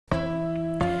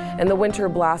And the winter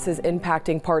blast is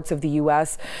impacting parts of the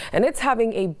U.S., and it's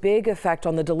having a big effect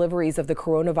on the deliveries of the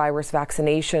coronavirus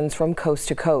vaccinations from coast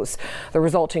to coast. The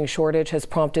resulting shortage has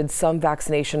prompted some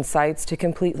vaccination sites to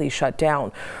completely shut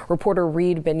down. Reporter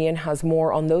Reid Binion has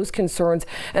more on those concerns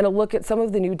and a look at some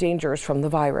of the new dangers from the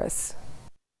virus.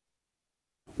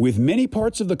 With many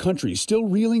parts of the country still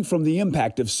reeling from the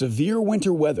impact of severe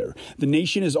winter weather, the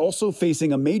nation is also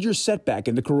facing a major setback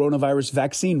in the coronavirus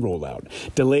vaccine rollout,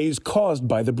 delays caused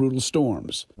by the brutal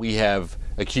storms. We have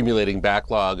accumulating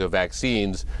backlog of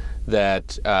vaccines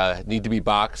that need to be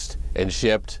boxed and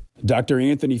shipped. Dr.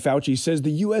 Anthony Fauci says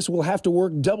the U.S. will have to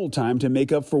work double time to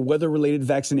make up for weather-related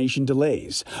vaccination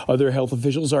delays. Other health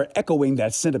officials are echoing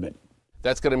that sentiment.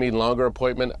 That's going to mean longer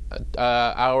appointment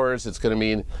hours. It's going to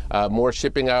mean more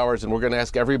shipping hours, and we're going to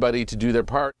ask everybody to do their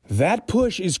part. That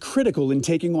push is critical in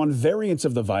taking on variants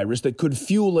of the virus that could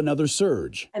fuel another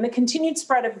surge. And the continued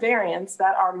spread of variants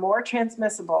that are more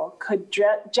transmissible could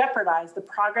jeopardize the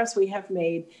progress we have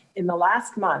made in the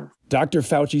last month. Dr.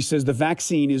 Fauci says the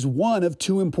vaccine is one of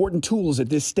two important tools at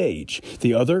this stage.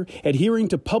 The other, adhering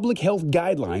to public health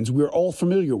guidelines we're all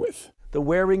familiar with. The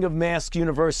wearing of masks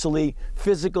universally,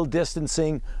 physical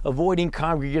distancing, avoiding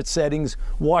congregate settings,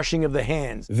 washing of the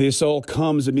hands. This all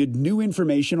comes amid new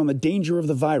information on the danger of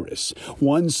the virus.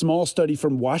 One small study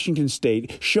from Washington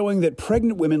State showing that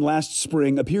pregnant women last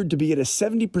spring appeared to be at a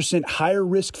 70% higher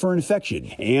risk for infection,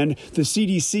 and the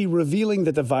CDC revealing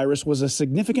that the virus was a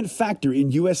significant factor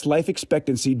in U.S. life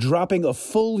expectancy, dropping a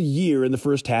full year in the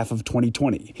first half of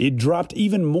 2020. It dropped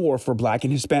even more for Black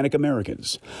and Hispanic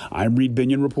Americans. I'm Reid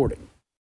Binion reporting.